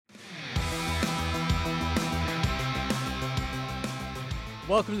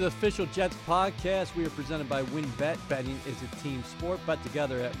Welcome to the official Jets podcast. We are presented by WynnBET. Betting is a team sport. Bet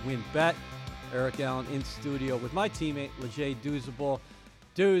together at WynnBET. Eric Allen in studio with my teammate, Douzable.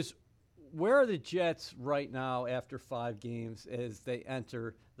 Douz, where are the Jets right now after 5 games as they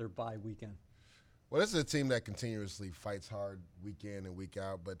enter their bye weekend? Well, this is a team that continuously fights hard week in and week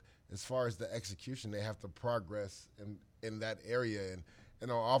out, but as far as the execution, they have to progress in that area. And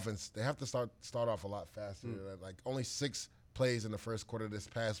on offense, they have to start off a lot faster. Like only 6 plays in the first quarter this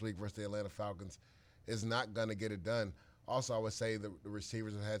past week versus the Atlanta Falcons is not going to get it done. Also, I would say the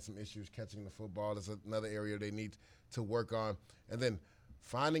receivers have had some issues catching the football. That's another area they need to work on. And then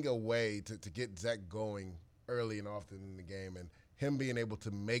finding a way to get Zach going early and often in the game, and him being able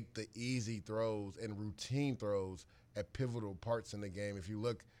to make the easy throws and routine throws at pivotal parts in the game. If you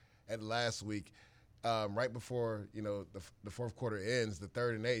look at last week, right before the fourth quarter ends, the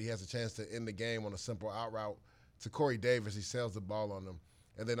 3rd and 8, he has a chance to end the game on a simple out route to Corey Davis. He sails the ball on them.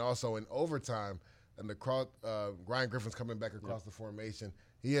 And then also in overtime, and Ryan Griffin's coming back across the formation.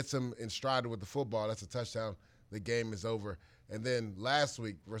 He hits him in stride with the football. That's a touchdown. The game is over. And then last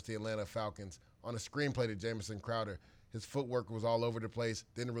week versus the Atlanta Falcons, on a screenplay to Jamison Crowder, his footwork was all over the place,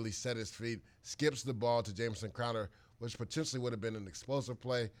 didn't really set his feet, skips the ball to Jamison Crowder, which potentially would have been an explosive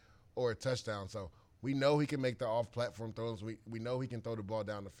play or a touchdown. So we know he can make the off-platform throws. We know he can throw the ball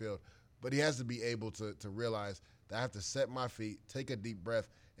down the field. But he has to be able to realize that I have to set my feet, take a deep breath,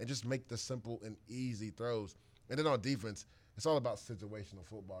 and just make the simple and easy throws. And then on defense, it's all about situational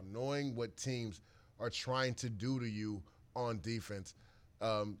football, knowing what teams are trying to do to you on defense.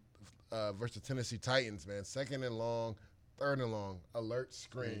 Versus the Tennessee Titans, man, 2nd and long, 3rd and long, alert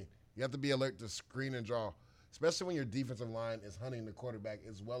screen. You have to be alert to screen and draw, especially when your defensive line is hunting the quarterback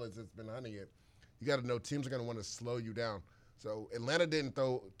as well as it's been hunting it. You got to know teams are going to want to slow you down. So Atlanta didn't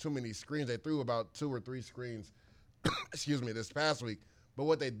throw too many screens. They threw about 2 or 3 screens, this past week. But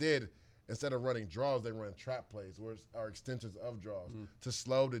what they did, instead of running draws, they run trap plays, which are extensions of draws, to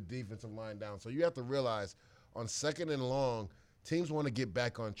slow the defensive line down. So you have to realize on 2nd and long, teams want to get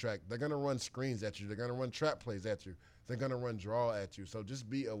back on track. They're going to run screens at you. They're going to run trap plays at you. They're going to run draw at you. So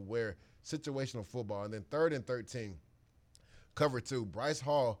just be aware, situational football. And then 3rd and 13, cover 2. Bryce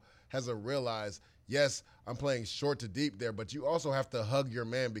Hall has to realize, yes, I'm playing short to deep there, but you also have to hug your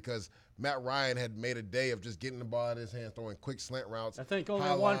man because Matt Ryan had made a day of just getting the ball out of his hands, throwing quick slant routes. I think only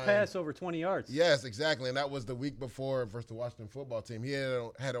one pass over 20 yards. Yes, exactly, and that was the week before versus the Washington football team. He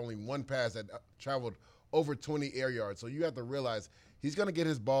had only one pass that traveled over 20 air yards. So you have to realize he's going to get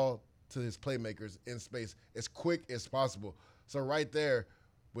his ball to his playmakers in space as quick as possible. So right there,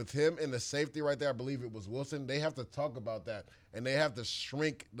 with him and the safety right there, I believe it was Wilson, they have to talk about that, and they have to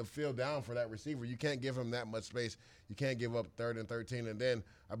shrink the field down for that receiver. You can't give him that much space. You can't give up 3rd and 13. And then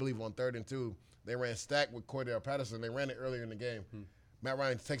I believe on 3rd and 2, they ran stack with Cordell Patterson. They ran it earlier in the game. Matt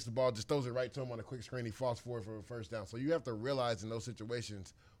Ryan takes the ball, just throws it right to him on a quick screen. He falls forward for a first down. So you have to realize in those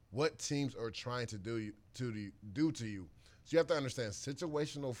situations what teams are trying to do to you. So you have to understand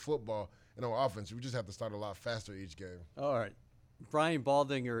situational football and on offense, we just have to start a lot faster each game. All right. Brian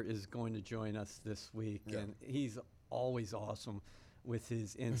Baldinger is going to join us this week, and he's always awesome with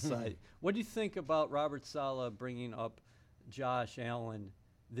his insight. What do you think about Robert Saleh bringing up Josh Allen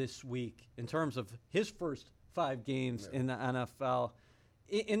this week in terms of his first 5 games in the NFL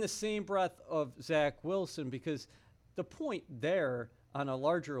in the same breath of Zach Wilson? Because the point there on a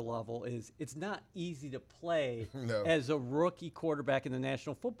larger level is it's not easy to play as a rookie quarterback in the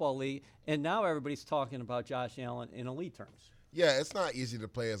National Football League, and now everybody's talking about Josh Allen in elite terms. Yeah, it's not easy to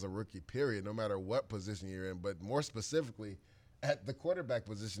play as a rookie, period, no matter what position you're in. But more specifically, at the quarterback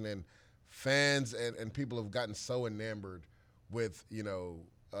position, and fans and people have gotten so enamored with,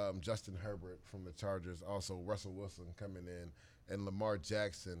 Justin Herbert from the Chargers, also Russell Wilson coming in, and Lamar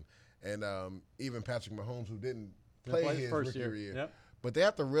Jackson, and even Patrick Mahomes, who didn't play his first rookie year. Yep. But they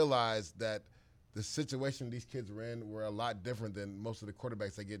have to realize that the situation these kids were in were a lot different than most of the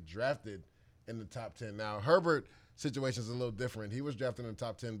quarterbacks that get drafted in the top 10. Now, Herbert situation is a little different. He was drafted in the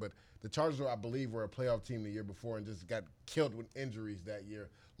top 10, but the Chargers, I believe, were a playoff team the year before and just got killed with injuries that year,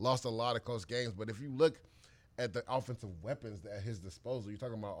 lost a lot of close games. But if you look at the offensive weapons at his disposal, you're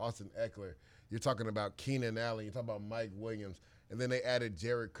talking about Austin Eckler, you're talking about Keenan Allen, you're talking about Mike Williams, and then they added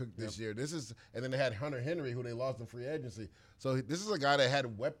Jared Cook this year. And then they had Hunter Henry, who they lost in free agency. So this is a guy that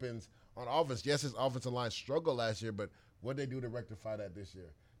had weapons on offense. Yes, his offensive line struggled last year, but what did they do to rectify that this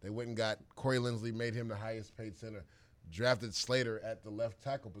year? They went and got Corey Linsley, made him the highest paid center, drafted Slater at the left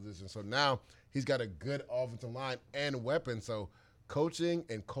tackle position. So now he's got a good offensive line and weapons. So coaching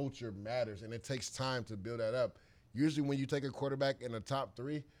and culture matters, and it takes time to build that up. Usually when you take a quarterback in the top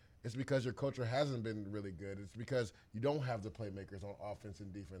 3, It's because your culture hasn't been really good. It's because you don't have the playmakers on offense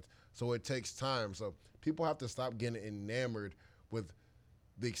and defense. So it takes time. So people have to stop getting enamored with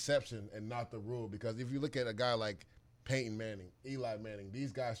the exception and not the rule. Because if you look at a guy like Peyton Manning, Eli Manning,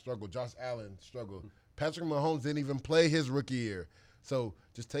 these guys struggle. Josh Allen struggled. Patrick Mahomes didn't even play his rookie year. So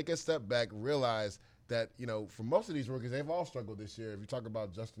just take a step back, realize that, for most of these rookies, they've all struggled this year. If you talk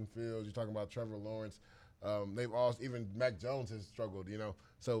about Justin Fields, you're talking about Trevor Lawrence, they've all, even Mac Jones has struggled,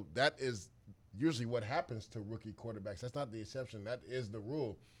 So that is usually what happens to rookie quarterbacks. That's not the exception. That is the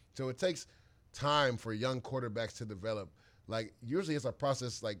rule. So it takes time for young quarterbacks to develop. Like, usually it's a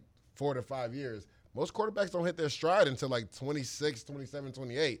process like 4 to 5 years. Most quarterbacks don't hit their stride until like 26, 27,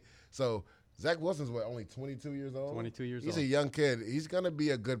 28. So Zach Wilson's only 22 years old? 22 years old. He's a young kid. He's going to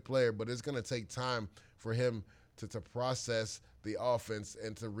be a good player, but it's going to take time for him to process the offense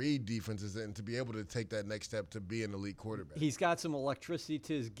and to read defenses and to be able to take that next step to be an elite quarterback. He's got some electricity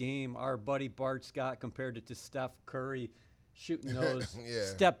to his game. Our buddy Bart Scott compared it to Steph Curry shooting those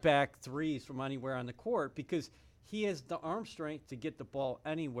step-back threes from anywhere on the court because he has the arm strength to get the ball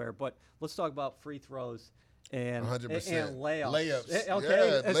anywhere. But let's talk about free throws. And 100%. And layups.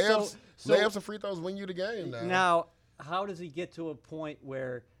 Okay. Yeah, layups and free throws win you the game now. Now, how does he get to a point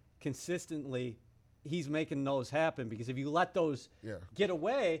where consistently he's making those happen? Because if you let those get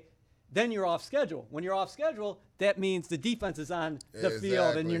away, then you're off schedule. When you're off schedule, that means the defense is on the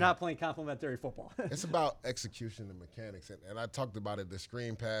field and you're not playing complementary football. It's about execution and mechanics. And I talked about it, the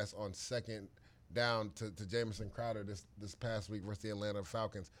screen pass on second down to Jamison Crowder this past week versus the Atlanta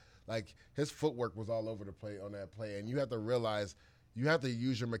Falcons. Like, his footwork was all over the play on that play. And you have to realize you have to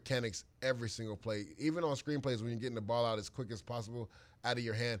use your mechanics every single play. Even on screen plays when you're getting the ball out as quick as possible out of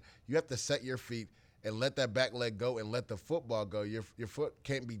your hand, you have to set your feet and let that back leg go and let the football go. Your foot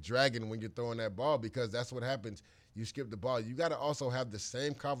can't be dragging when you're throwing that ball because that's what happens. You skip the ball. You got to also have the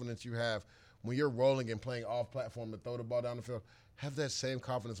same confidence you have when you're rolling and playing off platform to throw the ball down the field. Have that same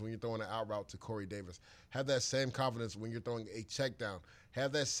confidence when you're throwing an out route to Corey Davis. Have that same confidence when you're throwing a check down.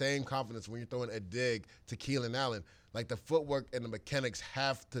 Have that same confidence when you're throwing a dig to Keelan Allen. Like, the footwork and the mechanics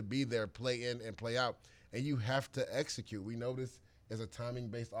have to be there, play in and play out, and you have to execute. We know this is a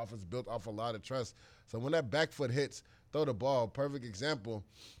timing-based offense built off a lot of trust. So when that back foot hits, throw the ball. Perfect example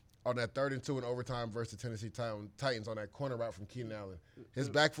on that 3rd and 2 in overtime versus the Tennessee Titans on that corner route from Keelan Allen. His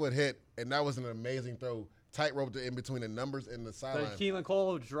back foot hit, and that was an amazing throw. Tightrope in between the numbers and the sideline. Keelan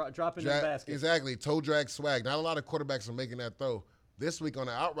Cole dropping in the basket. Exactly. Toe drag swag. Not a lot of quarterbacks are making that throw. This week on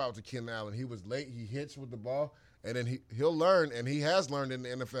the out route to Keelan Allen, he was late. He hits with the ball, and then he'll learn, and he has learned in the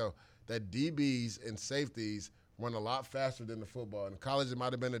NFL, that DBs and safeties run a lot faster than the football. In college, it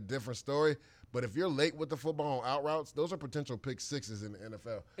might have been a different story, but if you're late with the football on out routes, those are potential pick sixes in the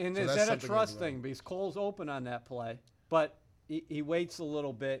NFL. And so is that a trust thing? Because Cole's open on that play, but he waits a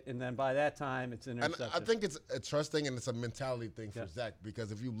little bit, and then by that time, it's an interception. And I think it's a trust thing and it's a mentality thing for Zach,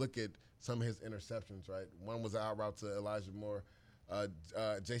 because if you look at some of his interceptions, right, one was an out route to Elijah Moore.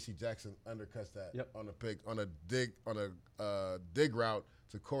 J.C. Jackson undercuts that on a pick, on a dig route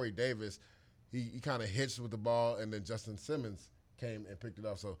to Corey Davis. He kind of hitched with the ball, and then Justin Simmons came and picked it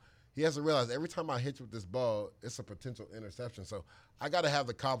up. So he has to realize every time I hitch with this ball, it's a potential interception. So I got to have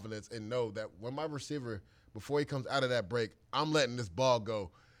the confidence and know that when my receiver, before he comes out of that break, I'm letting this ball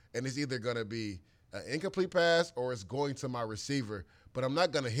go, and it's either going to be an incomplete pass or it's going to my receiver. But I'm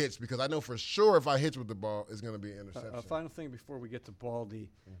not going to hitch because I know for sure if I hitch with the ball, it's going to be an interception. A final thing before we get to Baldy.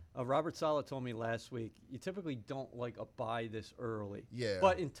 Robert Saleh told me last week, you typically don't like a bye this early. Yeah.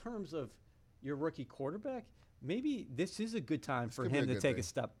 But in terms of your rookie quarterback, maybe this is a good time for him to take a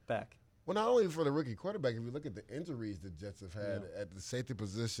step back. Well, not only for the rookie quarterback, if you look at the injuries the Jets have had at the safety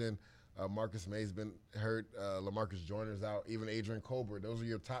position, Marcus May's been hurt, LaMarcus Joyner's out, even Adrian Colbert. Those are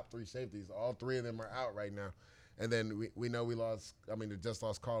your top three safeties. All three of them are out right now. And then we know the Jets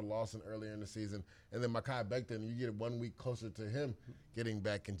lost Carl Lawson earlier in the season. And then Mekhi Becton, you get 1 week closer to him getting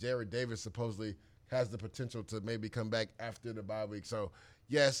back. And Jared Davis supposedly has the potential to maybe come back after the bye week. So,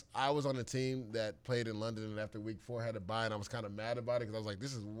 yes, I was on a team that played in London, and after week 4 had a bye, and I was kind of mad about it because I was like,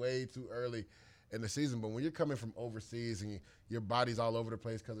 this is way too early in the season. But when you're coming from overseas and your body's all over the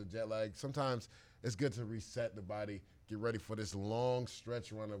place because of jet lag, sometimes it's good to reset the body, get ready for this long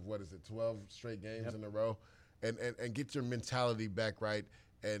stretch run of, 12 straight games in a row, and get your mentality back right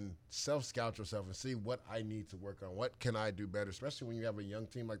and self-scout yourself and see what I need to work on. What can I do better, especially when you have a young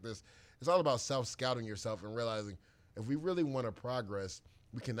team like this? It's all about self-scouting yourself and realizing if we really want to progress,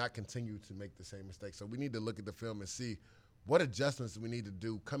 we cannot continue to make the same mistakes. So we need to look at the film and see what adjustments we need to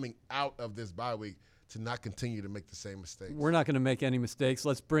do coming out of this bye week to not continue to make the same mistakes. We're not going to make any mistakes.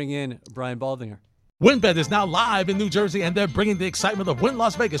 Let's bring in Brian Baldinger. WynnBET is now live in New Jersey, and they're bringing the excitement of Wynn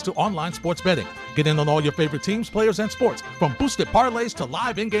Las Vegas to online sports betting. Get in on all your favorite teams, players, and sports, from boosted parlays to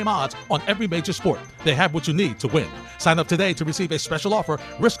live in-game odds on every major sport. They have what you need to win. Sign up today to receive a special offer,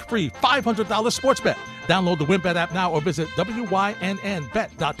 risk-free $500 sports bet. Download the WynnBET app now or visit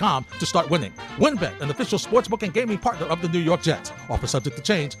wynnbet.com to start winning. WynnBET, an official sportsbook and gaming partner of the New York Jets. Offer subject to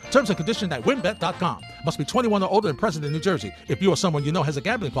change. Terms and conditions at wynnbet.com. Must be 21 or older and present in New Jersey. If you or someone you know has a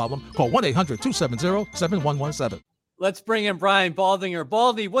gambling problem, call 1-800-270-7117. Let's bring in Brian Baldinger.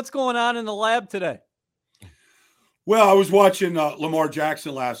 Baldy, what's going on in the lab today? Well, I was watching Lamar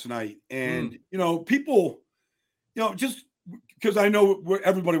Jackson last night, and, people, just because I know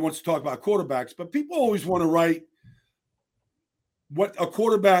everybody wants to talk about quarterbacks, but people always want to write what a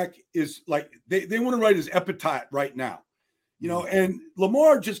quarterback is like. They want to write his epitaph right now, and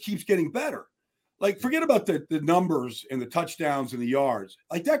Lamar just keeps getting better. Like, forget about the numbers and the touchdowns and the yards.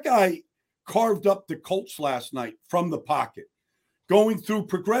 Like, that guy carved up the Colts last night from the pocket, going through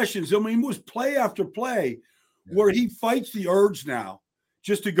progressions. I mean, it was play after play where he fights the urge now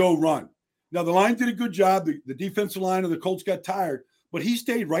just to go run. Now, the line did a good job. The defensive line of the Colts got tired, but he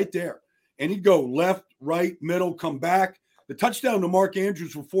stayed right there. And he'd go left, right, middle, come back. The touchdown to Mark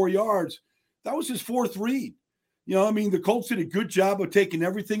Andrews for 4 yards, that was his fourth read. The Colts did a good job of taking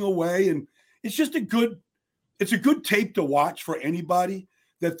everything away. And it's just a good tape to watch for anybody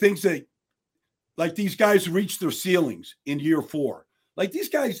that thinks that, like, these guys reach their ceilings in year 4. Like, this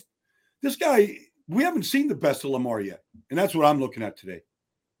guy, we haven't seen the best of Lamar yet. And that's what I'm looking at today.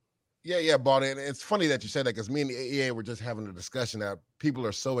 Yeah, Baldy. And it's funny that you said that, because me and the EA were just having a discussion that people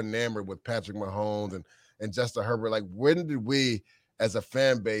are so enamored with Patrick Mahomes and Justin Herbert. Like, when did we as a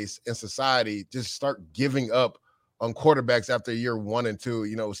fan base and society just start giving up on quarterbacks after year 1 and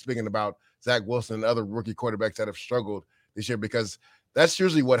 2? Speaking about Zach Wilson and other rookie quarterbacks that have struggled this year, because that's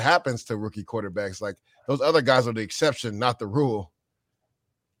usually what happens to rookie quarterbacks. Like, those other guys are the exception, not the rule.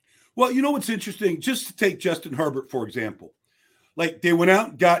 Well, what's interesting, just to take Justin Herbert, for example. Like, they went out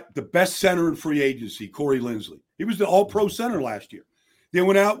and got the best center in free agency, Corey Linsley. He was the all-pro center last year. They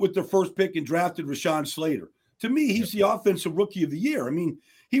went out with their first pick and drafted Rashawn Slater. To me, he's the offensive rookie of the year. I mean,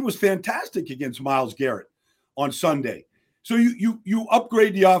 he was fantastic against Myles Garrett on Sunday. So you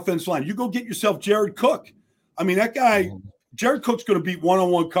upgrade the offense line. You go get yourself Jared Cook. I mean, that guy, Jared Cook's going to beat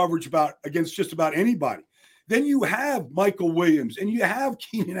one-on-one coverage against just about anybody. Then you have Michael Williams, and you have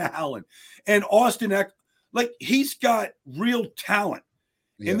Keenan Allen and Austin Eckler. Like, he's got real talent.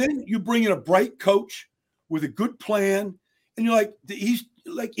 Yeah. And then you bring in a bright coach with a good plan, and you're like, he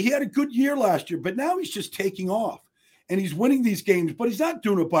had a good year last year, but now he's just taking off. And he's winning these games, but he's not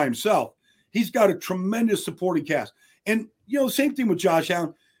doing it by himself. He's got a tremendous supporting cast. And, same thing with Josh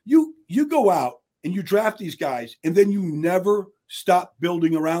Allen. You go out and you draft these guys, and then you never stop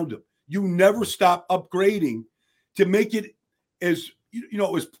building around them. You never stop upgrading to make it as,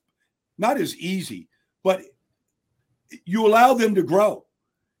 as not as easy, but you allow them to grow,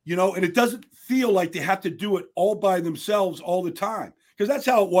 and it doesn't feel like they have to do it all by themselves all the time. Because that's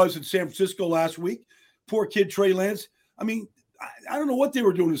how it was in San Francisco last week. Poor kid Trey Lance. I mean, I don't know what they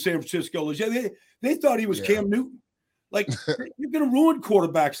were doing in San Francisco. They thought he was Cam Newton. Like, you're going to ruin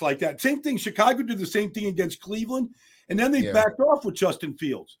quarterbacks like that. Same thing. Chicago did the same thing against Cleveland, and then they backed off with Justin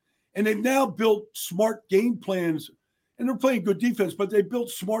Fields. And they've now built smart game plans, and they're playing good defense, but they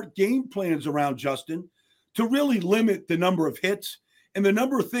built smart game plans around Justin to really limit the number of hits and the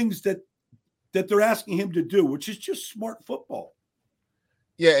number of things that they're asking him to do, which is just smart football.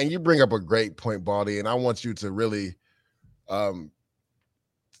 Yeah, and you bring up a great point, Baldy, and I want you to really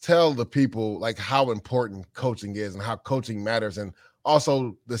tell the people, like, how important coaching is and how coaching matters, and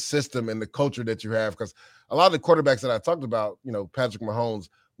also the system and the culture that you have. Because a lot of the quarterbacks that I talked about, Patrick Mahomes,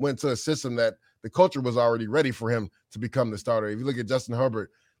 went to a system that the culture was already ready for him to become the starter. If you look at Justin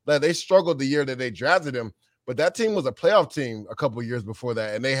Herbert, they struggled the year that they drafted him, but that team was a playoff team a couple of years before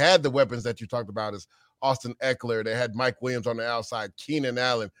that, and they had the weapons that you talked about as Austin Eckler. They had Mike Williams on the outside, Keenan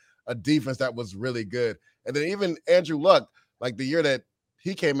Allen, a defense that was really good. And then even Andrew Luck, like the year that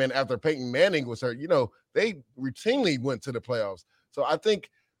he came in after Peyton Manning was hurt, they routinely went to the playoffs. So I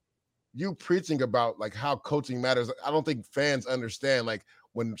think you preaching about, like, how coaching matters, I don't think fans understand, like,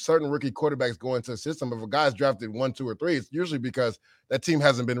 when certain rookie quarterbacks go into a system, if a guy's drafted 1, 2, or 3, it's usually because that team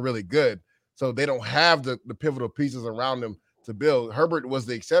hasn't been really good. So they don't have the pivotal pieces around them to build. Herbert was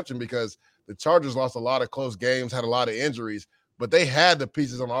the exception because the Chargers lost a lot of close games, had a lot of injuries, but they had the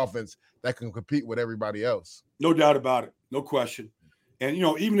pieces on offense that can compete with everybody else. No doubt about it. No question. And,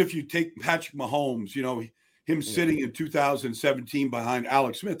 even if you take Patrick Mahomes, him sitting in 2017 behind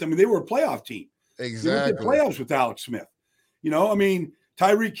Alex Smith, I mean, they were a playoff team. Exactly. They went to playoffs with Alex Smith.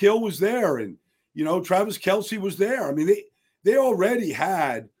 Tyreek Hill was there, and Travis Kelce was there. I mean, they already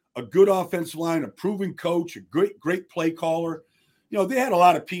had a good offensive line, a proven coach, a great play caller. They had a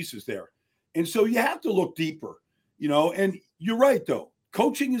lot of pieces there. And so you have to look deeper, and you're right, though.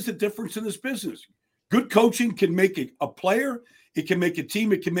 Coaching is the difference in this business. Good coaching can make a player. It can make a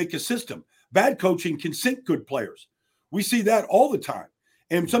team. It can make a system. Bad coaching can sink good players. We see that all the time.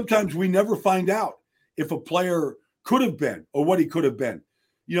 And sometimes we never find out if a player could have been or what he could have been.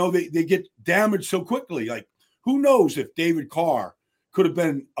 They get damaged so quickly. Like, who knows if David Carr could have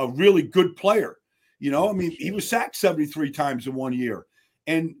been a really good player? I mean, he was sacked 73 times in 1 year.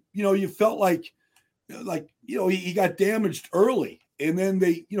 And, you felt like he got damaged early. And then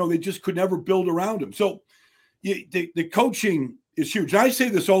they just could never build around him. So the coaching is huge. And I say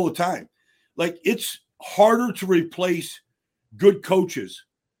this all the time. Like, it's harder to replace good coaches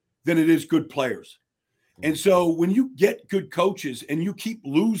than it is good players. And so when you get good coaches and you keep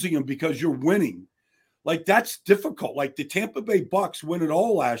losing them because you're winning, like, that's difficult. Like, the Tampa Bay Bucks win it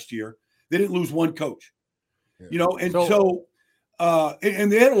all last year. They didn't lose one coach, and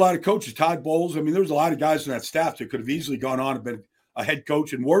and they had a lot of coaches, Todd Bowles. I mean, there was a lot of guys in that staff that could have easily gone on and been a head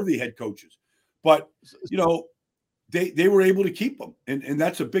coach and worthy head coaches. But, they were able to keep them. And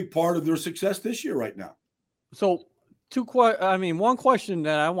that's a big part of their success this year right now. So one question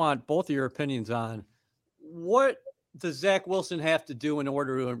that I want both of your opinions on. What does Zach Wilson have to do in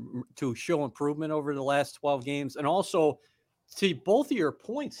order to show improvement over the last 12 games? And also, to both of your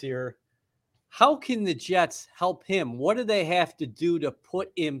points here, how can the Jets help him? What do they have to do to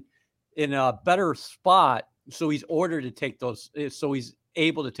put him in a better spot so he's able to take those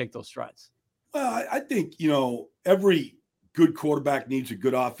strides? Well, I think, every good quarterback needs a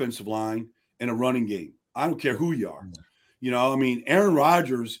good offensive line and a running game. I don't care who you are. I mean, Aaron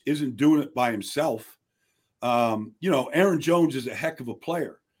Rodgers isn't doing it by himself. Aaron Jones is a heck of a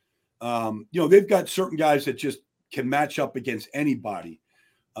player. They've got certain guys that just can match up against anybody,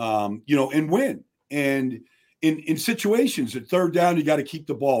 and win. And in situations at third down, you got to keep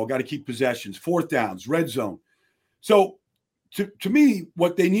the ball, got to keep possessions, fourth downs, red zone. So to me,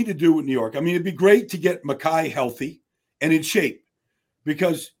 what they need to do with New York, I mean, it'd be great to get Mekhi healthy and in shape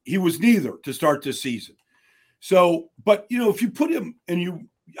because he was neither to start this season. So, but, if you put him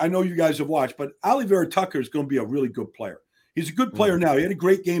I know you guys have watched, but Alijah Vera-Tucker is going to be a really good player. He's a good player now. He had a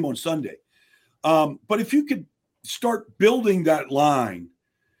great game on Sunday. But if you could start building that line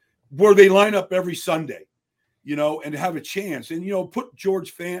where they line up every Sunday, and have a chance and, put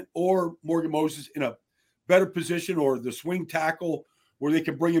George Fant or Morgan Moses in a better position or the swing tackle where they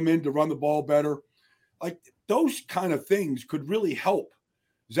can bring him in to run the ball better. Like, those kind of things could really help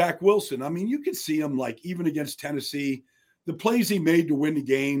Zach Wilson. I mean, you could see him, like, even against Tennessee, the plays he made to win the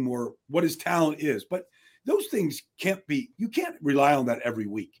game or what his talent is. But those things you can't rely on that every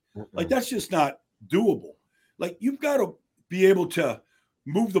week. Like, that's just not doable. Like, you've got to be able to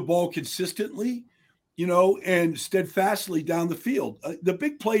move the ball consistently, and steadfastly down the field. The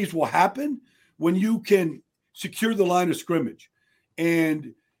big plays will happen when you can secure the line of scrimmage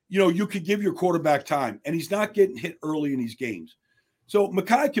and, you could give your quarterback time and he's not getting hit early in these games. So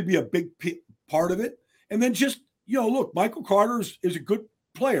Mekhi could be a big part of it. And then just, look, Michael Carter is a good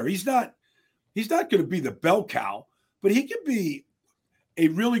player. He's not going to be the bell cow, but he could be a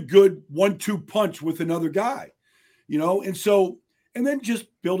really good 1-2 punch with another guy, and then just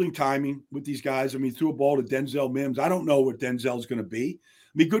building timing with these guys. I mean, threw a ball to Denzel Mims. I don't know what Denzel's going to be.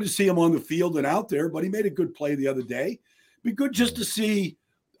 It'd be good to see him on the field and out there, but he made a good play the other day. It'd be good just to see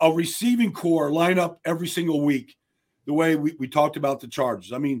a receiving core line up every single week the way we talked about the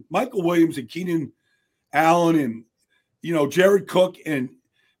Chargers. I mean, Michael Williams and Keenan Allen and, Jared Cook and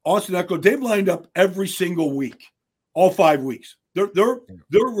Austin Eckler, they've lined up every single week, all 5 weeks. Their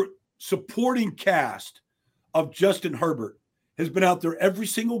supporting cast of Justin Herbert has been out there every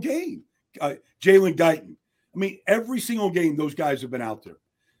single game. Jalen Guyton. I mean, every single game those guys have been out there.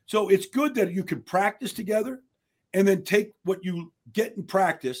 So it's good that you can practice together and then take what you get in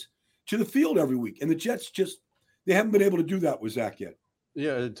practice to the field every week. And the Jets they haven't been able to do that with Zach yet.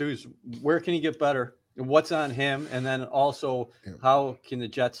 Yeah, Douz, where can he get better? What's on him? And then also, how can the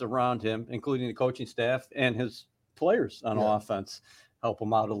Jets around him, including the coaching staff and his players on offense, help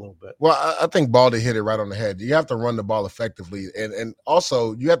him out a little bit? Well, I think Baldy hit it right on the head. You have to run the ball effectively. And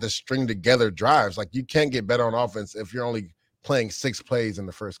also, you have to string together drives. Like, you can't get better on offense if you're only playing 6 plays in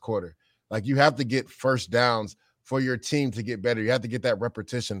the first quarter. Like, you have to get first downs for your team to get better. You have to get that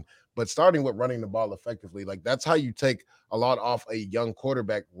repetition. But starting with running the ball effectively, like, that's how you take a lot off a young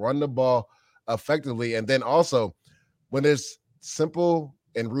quarterback. Run the ball effectively. And then also, when there's simple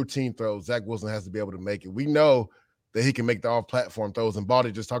and routine throws, Zach Wilson has to be able to make it. We know that he can make the off-platform throws. And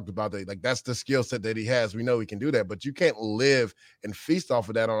Baldy just talked about that. Like, that's the skill set that he has. We know he can do that, but you can't live and feast off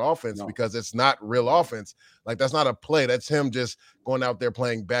of that on offense because it's not real offense. Like, that's not a play. That's him just going out there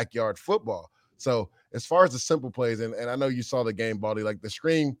playing backyard football. So as far as the simple plays, and I know you saw the game, Baldy, like the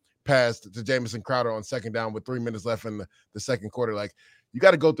screen pass to Jamison Crowder on second down with 3 minutes left in the second quarter, like, you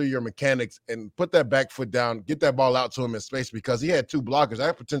got to go through your mechanics and put that back foot down, get that ball out to him in space because he had 2 blockers.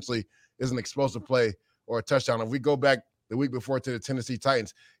 That potentially is an explosive play or a touchdown. If we go back the week before to the Tennessee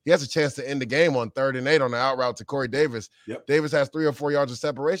Titans, he has a chance to end the game on 3rd and 8 on the out route to Corey Davis. Yep. Davis has 3 or 4 yards of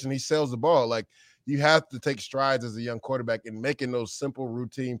separation. He sails the ball. Like, you have to take strides as a young quarterback in making those simple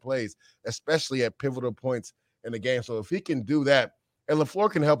routine plays, especially at pivotal points in the game. So if he can do that, and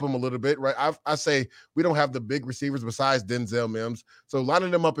LaFleur can help him a little bit, right? I say we don't have the big receivers besides Denzel Mims. So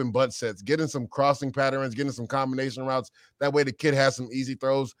lining them up in butt sets, getting some crossing patterns, getting some combination routes. That way the kid has some easy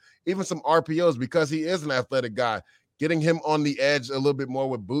throws, even some RPOs because he is an athletic guy. Getting him on the edge a little bit more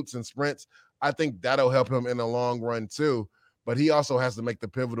with boots and sprints, I think that'll help him in the long run too. But he also has to make the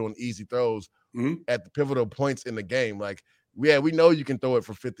pivotal and easy throws at the pivotal points in the game. Like, yeah, we know you can throw it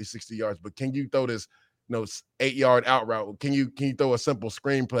for 50, 60 yards, but can you throw this 8-yard out route? Can you throw a simple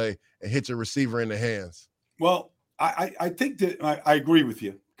screenplay and hit your receiver in the hands? Well, I think that I agree with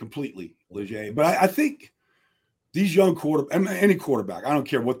you completely, Alijah. But I think these young any quarterback, I don't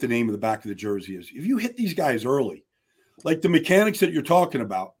care what the name of the back of the jersey is, if you hit these guys early, like the mechanics that you're talking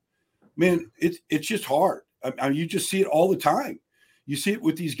about, man, it's just hard. I mean, you just see it all the time. You see it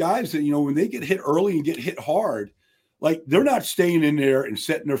with these guys that, when they get hit early and get hit hard, like, they're not staying in there and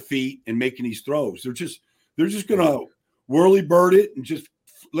setting their feet and making these throws. They're just going to whirly bird it and just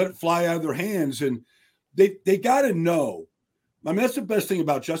let it fly out of their hands. And they got to know. I mean, that's the best thing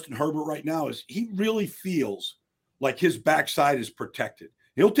about Justin Herbert right now is he really feels like his backside is protected.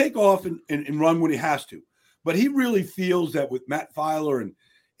 He'll take off and run when he has to. But he really feels that with Matt Filer and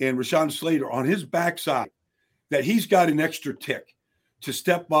Rashawn Slater on his backside, that he's got an extra tick to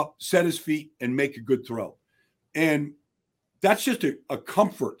step up, set his feet, and make a good throw. And that's just a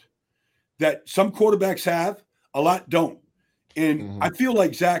comfort that some quarterbacks have, a lot don't. And I feel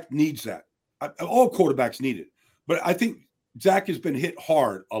like Zach needs that. All quarterbacks need it. But I think Zach has been hit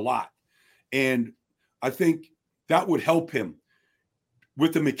hard a lot. And I think that would help him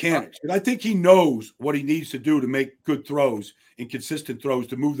with the mechanics. And I think he knows what he needs to do to make good throws and consistent throws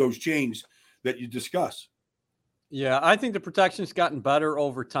to move those chains that you discuss. Yeah, I think the protection's gotten better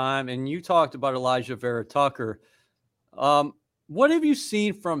over time. And you talked about Alijah Vera-Tucker. What have you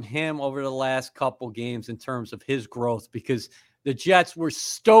seen from him over the last couple games in terms of his growth? Because the Jets were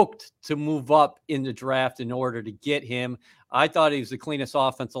stoked to move up in the draft in order to get him. I thought he was the cleanest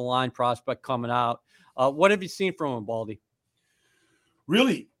offensive line prospect coming out. What have you seen from him, Baldy?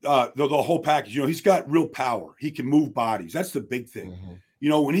 Really, the whole package. He's got real power. He can move bodies. That's the big thing.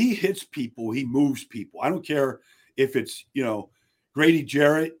 When he hits people, he moves people. I don't care if it's, Grady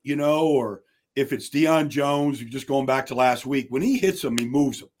Jarrett, or if it's Deion Jones, just going back to last week. When he hits them, he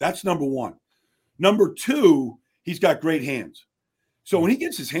moves them. That's number one. Number two, he's got great hands. So when he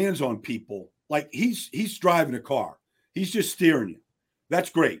gets his hands on people, like he's driving a car. He's just steering you. That's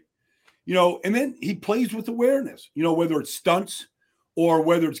great. And then he plays with awareness, whether it's stunts or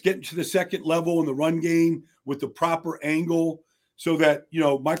whether it's getting to the second level in the run game with the proper angle so that,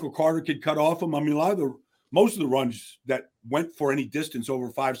 Michael Carter could cut off him. I mean, most of the runs that went for any distance over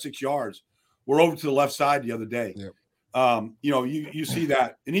 5-6 yards were over to the left side the other day. Yep. You see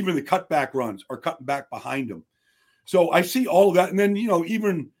that. And even the cutback runs are cutting back behind him. So I see all of that. And then,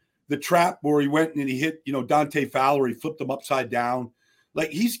 even the trap where he went and he hit, Dante Fowler, he flipped him upside down. Like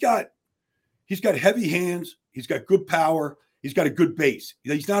he's got heavy hands. He's got good power. He's got a good base.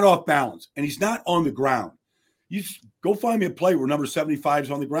 He's not off balance and he's not on the ground. You just go find me a play where number 75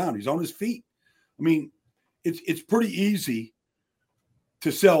 is on the ground. He's on his feet. I mean, it's pretty easy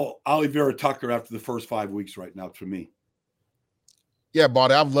to sell Alijah Vera-Tucker after the first 5 weeks right now to me. Yeah,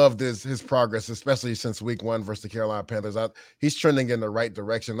 Baldy, I've loved his progress, especially since week 1 versus the Carolina Panthers. He's trending in the right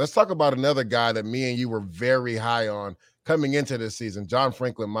direction. Let's talk about another guy that me and you were very high on coming into this season, John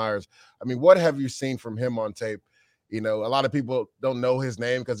Franklin Myers. I mean, what have you seen from him on tape? A lot of people don't know his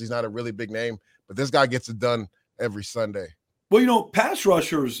name because he's not a really big name, but this guy gets it done every Sunday. Well, pass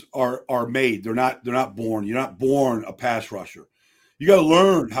rushers are made. They're not born. You're not born a pass rusher. You got to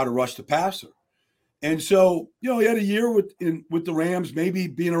learn how to rush the passer. And so, he had a year with the Rams, maybe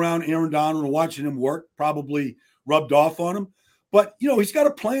being around Aaron Donald and watching him work probably rubbed off on him. But, he's got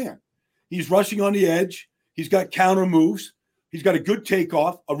a plan. He's rushing on the edge. He's got counter moves. He's got a good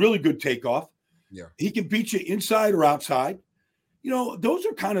takeoff, a really good takeoff. Yeah. He can beat you inside or outside. Those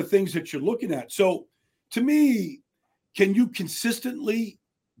are kind of things that you're looking at. So to me, can you consistently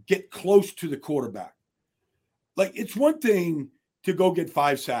get close to the quarterback? Like, it's one thing to go get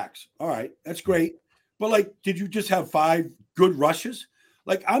 5 sacks. All right, that's great. But, like, did you just have 5 good rushes?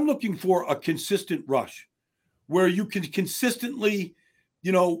 Like, I'm looking for a consistent rush where you can consistently,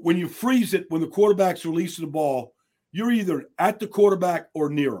 when you freeze it, when the quarterback's releasing the ball, you're either at the quarterback or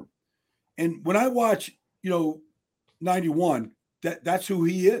near him. And when I watch, 91, that's who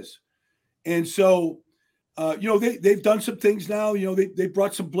he is. And so, they've done some things now. They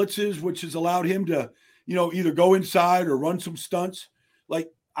brought some blitzes, which has allowed him to, either go inside or run some stunts.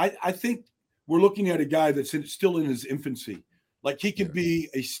 Like, I think we're looking at a guy that's still in his infancy. Like, he can be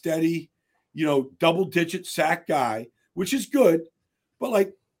a steady, double-digit sack guy, which is good. But,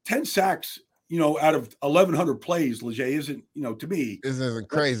 like, 10 sacks, out of 1,100 plays, Alijah, isn't, to me. Isn't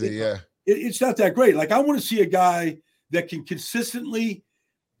crazy, It's not that great. Like, I want to see a guy that can consistently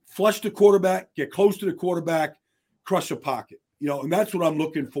flush the quarterback, get close to the quarterback, crush a pocket. And that's what I'm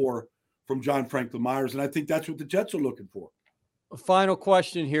looking for from John Franklin Myers, and I think that's what the Jets are looking for. Final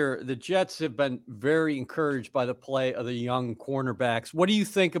question here. The Jets have been very encouraged by the play of the young cornerbacks. What do you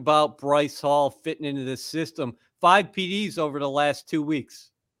think about Bryce Hall fitting into this system? 5 PDs over the last 2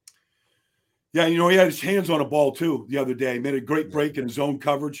 weeks. Yeah, he had his hands on a ball, too, the other day. He made a great break in his zone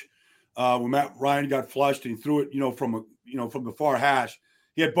coverage when Matt Ryan got flushed and he threw it, from the far hash.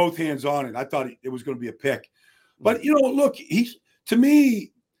 He had both hands on it. I thought it was going to be a pick. But, look, to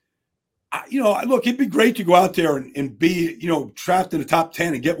me, look, it'd be great to go out there and be, trapped in the top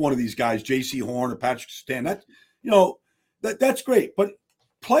 10 and get one of these guys, J.C. Horn or Patrick Stan. That's great. But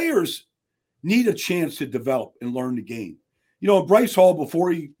players need a chance to develop and learn the game. Bryce Hall,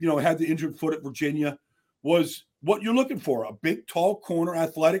 before he, had the injured foot at Virginia, was what you're looking for, a big, tall corner,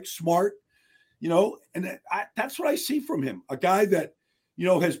 athletic, smart, and that's what I see from him. A guy that,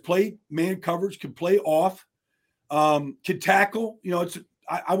 has played man coverage, can play off, can tackle.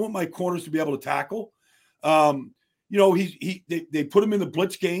 I want my corners to be able to tackle. They put him in the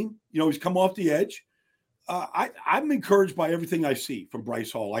blitz game. He's come off the edge. I'm encouraged by everything I see from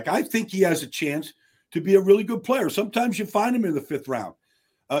Bryce Hall. Like, I think he has a chance to be a really good player. Sometimes you find him in the 5th round.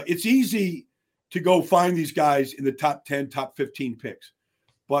 It's easy to go find these guys in the top 10, top 15 picks.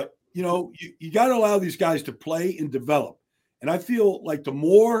 But, you got to allow these guys to play and develop. And I feel like the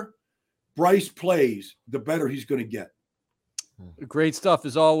more Bryce plays, the better he's going to get. Great stuff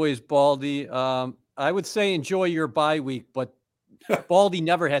as always, Baldy. I would say enjoy your bye week, but Baldy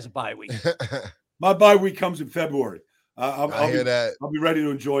never has a bye week. My bye week comes in February. I hear that. I'll be ready to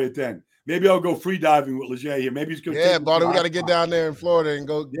enjoy it then. Maybe I'll go free diving with Alijah here. Maybe he's going to. Yeah, Baldy, we got to get down there in Florida and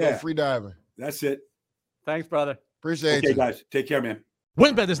go free diving. That's it. Thanks, brother. Appreciate you. Okay, guys. Take care, man.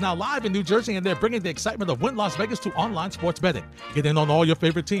 WynnBET is now live in New Jersey, and they're bringing the excitement of Wynn Las Vegas to online sports betting. Get in on all your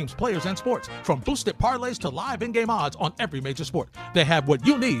favorite teams, players, and sports, from boosted parlays to live in-game odds on every major sport. They have what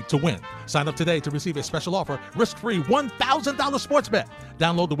you need to win. Sign up today to receive a special offer, risk-free $1,000 sports bet.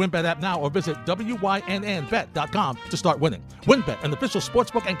 Download the WynnBET app now or visit WYNNBet.com to start winning. WynnBET, an official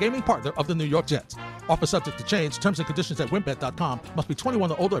sportsbook and gaming partner of the New York Jets. Offer subject to change. Terms and conditions at WynnBET.com. Must be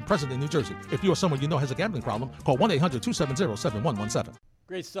 21 or older and present in New Jersey. If you or someone you know has a gambling problem, call 1-800-270-7117.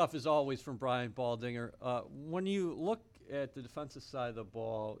 Great stuff as always from Brian Baldinger. When you look at the defensive side of the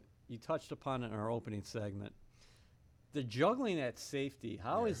ball, you touched upon it in our opening segment. The juggling at safety,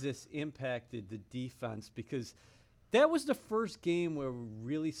 how has this impacted the defense? Because that was the first game where we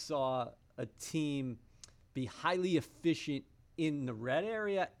really saw a team be highly efficient in the red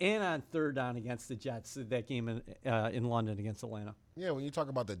area and on 3rd down against the Jets, that game in London against Atlanta. Yeah, when you talk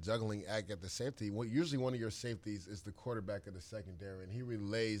about the juggling act at the safety, usually one of your safeties is the quarterback of the secondary, and he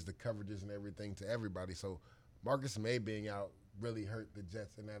relays the coverages and everything to everybody. So Marcus May being out really hurt the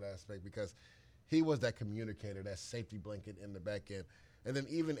Jets in that aspect because he was that communicator, that safety blanket in the back end. And then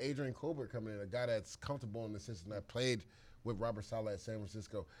even Adrian Colbert coming in, a guy that's comfortable in the system, that played with Robert Saleh at San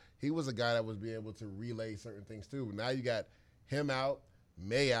Francisco. He was a guy that was being able to relay certain things too. Now you got him out,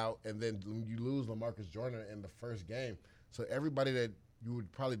 May out, and then you lose LaMarcus Joyner in the first game. So everybody that you would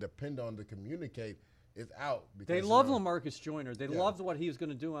probably depend on to communicate is out. Because, they love LaMarcus Joyner. They loved what he was going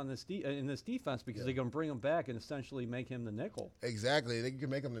to do on this in this defense because they're going to bring him back and essentially make him the nickel. Exactly. They can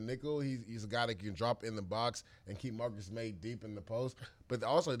make him the nickel. He's a guy that can drop in the box and keep Marcus May deep in the post. But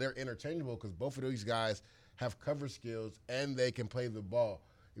also they're interchangeable because both of these guys have cover skills and they can play the ball.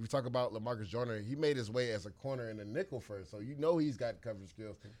 If you talk about LaMarcus Joyner, he made his way as a corner in the nickel first, so you know he's got cover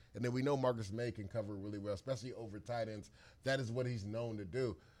skills. And then we know Marcus May can cover really well, especially over tight ends. That is what he's known to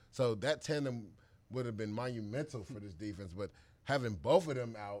do. So that tandem would have been monumental for this defense, but having both of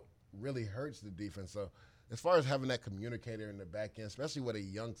them out really hurts the defense. So as far as having that communicator in the back end, especially with a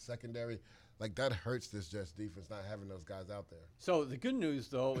young secondary, like that hurts this Jets defense not having those guys out there. So the good news,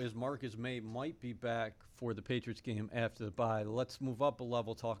 though, is Marcus May might be back for the Patriots game after the bye. Let's move up a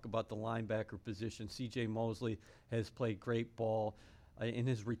level, talk about the linebacker position. C.J. Mosley has played great ball in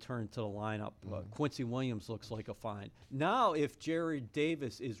his return to the lineup. Quincy Williams looks like a find. Now, if Jared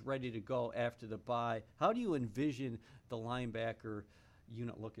Davis is ready to go after the bye, how do you envision the linebacker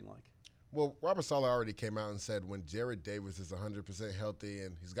unit looking like? Well, Robert Saleh already came out and said when Jared Davis is 100% healthy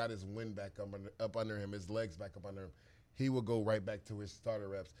and he's got his wind back up under him, his legs back up under him, he will go right back to his starter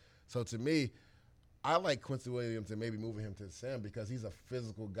reps. So to me, I like Quincy Williams and maybe moving him to Sam because he's a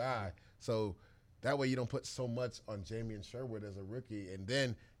physical guy. So that way you don't put so much on Jamian Sherwood as a rookie, and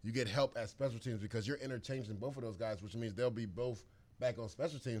then you get help at special teams because you're interchanging both of those guys, which means they'll be both back on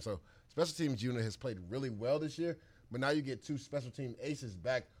special teams. So special teams unit has played really well this year, but now you get two special team aces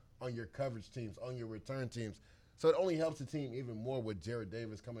back on your coverage teams, on your return teams. So it only helps the team even more with Jared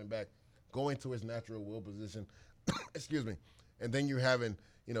Davis coming back, going to his natural will position. Excuse me. And then you're having,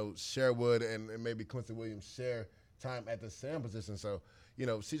 Sherwood and maybe Quincy Williams share time at the Sam position. So,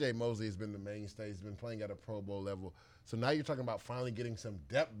 C.J. Mosley has been the mainstay. He's been playing at a Pro Bowl level. So now you're talking about finally getting some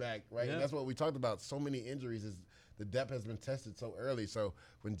depth back, right? Yeah. And that's what we talked about. So many injuries is the depth has been tested so early. So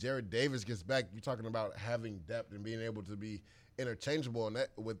when Jared Davis gets back, you're talking about having depth and being able to be interchangeable. And that,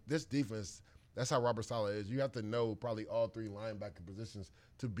 with this defense, that's how Robert Saleh is. You have to know probably all three linebacker positions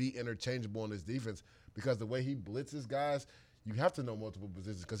to be interchangeable in this defense because the way he blitzes guys, you have to know multiple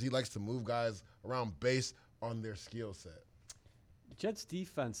positions because he likes to move guys around based on their skill set. Jets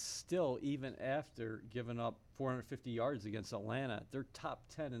defense still, even after giving up 450 yards against Atlanta, they're top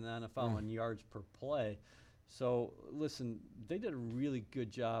 10 in the NFL in yards per play. So, listen, they did a really good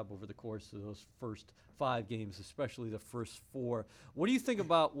job over the course of those first 5 games, especially the first 4. What do you think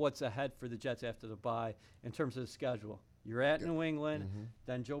about what's ahead for the Jets after the bye in terms of the schedule? You're at New England,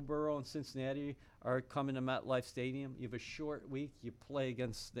 then Joe Burrow and Cincinnati are coming to MetLife Stadium. You have a short week. You play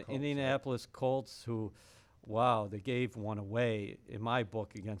against the Indianapolis Colts, who, wow, they gave one away in my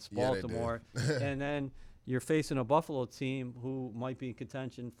book against Baltimore. And then you're facing a Buffalo team who might be in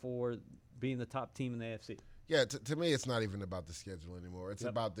contention for being the top team in the AFC. Yeah, to me, it's not even about the schedule anymore. It's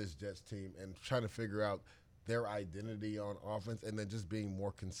about this Jets team and trying to figure out their identity on offense and then just being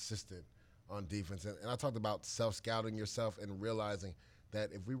more consistent on defense. And I talked about self-scouting yourself and realizing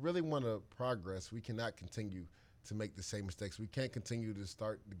that if we really want to progress, we cannot continue to make the same mistakes. We can't continue to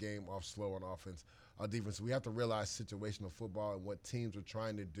start the game off slow on offense. On defense, we have to realize situational football and what teams are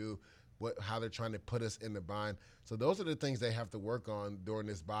trying to do, how they're trying to put us in the bind. So those are the things they have to work on during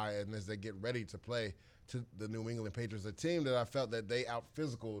this bye and as they get ready to play to the New England Patriots, a team that I felt that they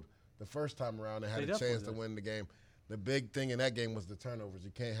out-physicaled the first time around and had a chance to win the game. The big thing in that game was the turnovers.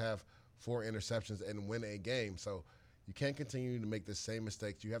 You can't have 4 interceptions and win a game. So you can't continue to make the same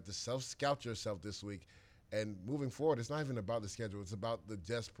mistakes. You have to self-scout yourself this week. And moving forward, it's not even about the schedule. It's about the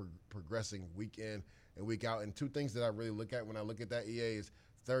Jets progressing week in and week out. And 2 things that I really look at when I look at that, EA, is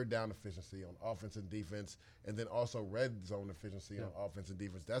third down efficiency on offense and defense, and then also red zone efficiency on offense and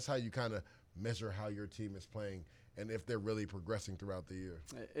defense. That's how you kind of measure how your team is playing and if they're really progressing throughout the year.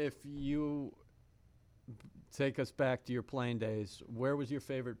 If you take us back to your playing days, where was your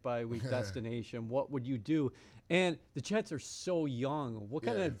favorite bye week destination? What would you do? And the Jets are so young. What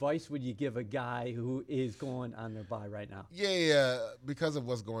kind of advice would you give a guy who is going on their bye right now? Yeah, because of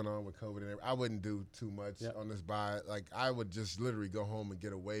what's going on with COVID and everything, I wouldn't do too much on this bye. Like, I would just literally go home and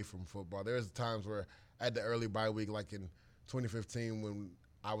get away from football. There's times where I had the early bye week, like in 2015 when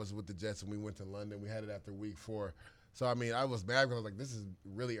I was with the Jets and we went to London. We had it after week 4. So, I mean, I was mad because I was like, this is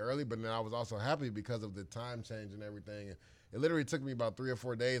really early, but then I was also happy because of the time change and everything. And it literally took me about 3 or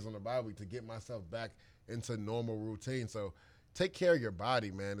 4 days on the bye week to get myself back into normal routine. So take care of your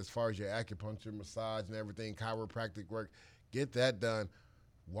body, man, as far as your acupuncture, massage, and everything, chiropractic work. Get that done.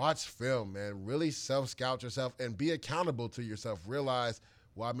 Watch film, man. Really self-scout yourself and be accountable to yourself. Realize,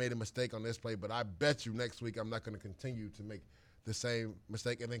 well, I made a mistake on this play, but I bet you next week I'm not going to continue to make the same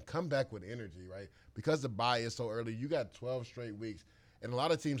mistake, and then come back with energy, right? Because the bye is so early, you got 12 straight weeks, and a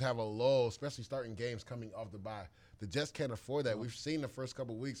lot of teams have a lull, especially starting games coming off the bye. The Jets can't afford that. We've seen the first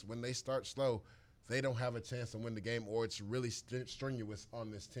couple of weeks when they start slow, they don't have a chance to win the game, or it's really strenuous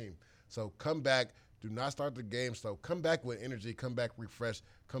on this team. So come back. Do not start the game slow. Come back with energy. Come back refreshed.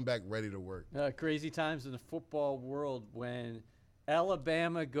 Come back ready to work. Crazy times in the football world when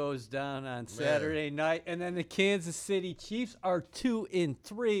Alabama goes down on Saturday night, and then the Kansas City Chiefs are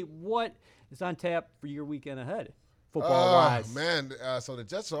 2-3. What is on tap for your weekend ahead, football-wise? Man, so the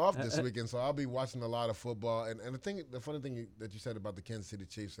Jets are off this weekend, so I'll be watching a lot of football. And the funny thing that you said about the Kansas City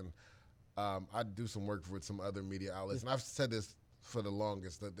Chiefs, and I do some work with some other media outlets, and I've said this for the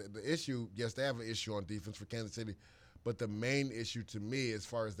longest. The issue, yes, they have an issue on defense for Kansas City, but the main issue to me as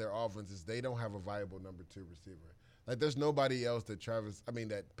far as their offense is they don't have a viable number 2 receiver. Like, there's nobody else that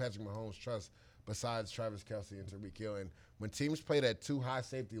Patrick Mahomes trusts besides Travis Kelce and Tyreek Hill. And when teams play that too high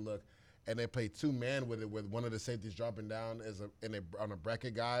safety look and they play 2 man with it, with one of the safeties dropping down on a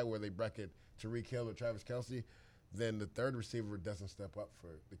bracket guy where they bracket Tyreek Hill or Travis Kelce, then the third receiver doesn't step up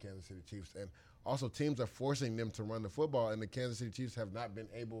for the Kansas City Chiefs. And also teams are forcing them to run the football, and the Kansas City Chiefs have not been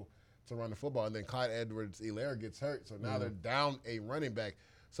able to run the football. And then Clyde Edwards-Helaire gets hurt, so now they're down a running back.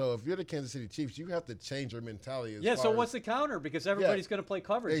 So if you're the Kansas City Chiefs, you have to change your mentality. So what's the counter? Because everybody's going to play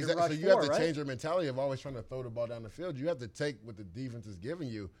coverage. Exactly. So you have to change your mentality of always trying to throw the ball down the field. You have to take what the defense is giving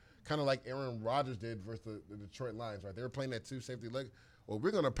you, kind of like Aaron Rodgers did versus the Detroit Lions, right? They were playing that 2 safety look. Well,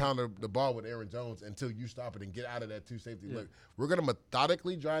 we're going to pound the ball with Aaron Jones until you stop it and get out of that 2 safety look. We're going to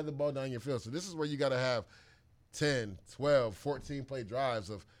methodically drive the ball down your field. So this is where you got to have 10, 12, 14 play drives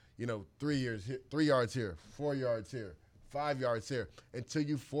of, 3 yards here, 4 yards here, 5 yards here, until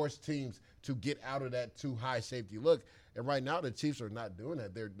you force teams to get out of that too high safety look. And right now the Chiefs are not doing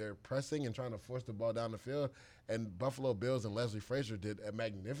that. They're pressing and trying to force the ball down the field. And Buffalo Bills and Leslie Frazier did a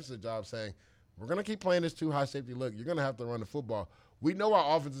magnificent job saying, we're going to keep playing this too high safety look. You're going to have to run the football. We know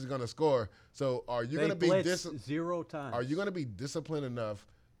our offense is going to score. So are you going to be 0 times? Are you going to be disciplined enough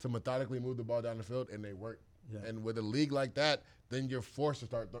to methodically move the ball down the field? And they weren't. Yeah. And with a league like that, then you're forced to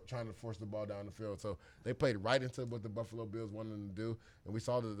start trying to force the ball down the field. So they played right into what the Buffalo Bills wanted them to do. And we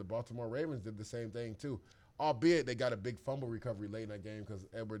saw that the Baltimore Ravens did the same thing too. Albeit they got a big fumble recovery late in that game because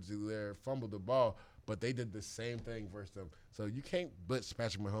Edwards-Helaire fumbled the ball, but they did the same thing versus them. So you can't blitz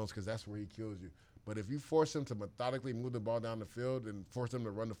Patrick Mahomes because that's where he kills you. But if you force him to methodically move the ball down the field and force him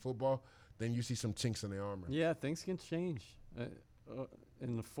to run the football, then you see some chinks in the armor. Yeah, things can change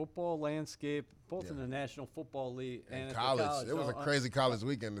in the football landscape, both in the National Football League and college. It was a crazy college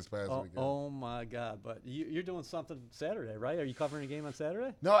weekend this past weekend. Oh, my God. But you're doing something Saturday, right? Are you covering a game on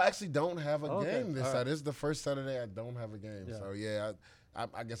Saturday? No, I actually don't have a game this All Saturday. right. This is the first Saturday I don't have a game. Yeah. So, yeah,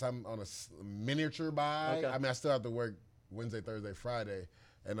 I guess I'm on a miniature bye. Okay. I mean, I still have to work Wednesday, Thursday, Friday.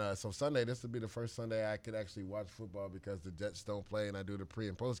 And so Sunday, this will be the first Sunday I could actually watch football because the Jets don't play and I do the pre-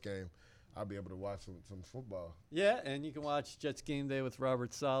 and post game. I'll be able to watch some football. Yeah, and you can watch Jets Game Day with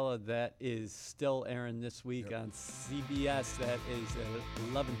Robert Saleh. That is still airing this week on CBS. That is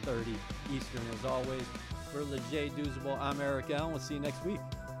at 11:30 Eastern, as always. For Alijah, Douzable, I'm Eric Allen. We'll see you next week.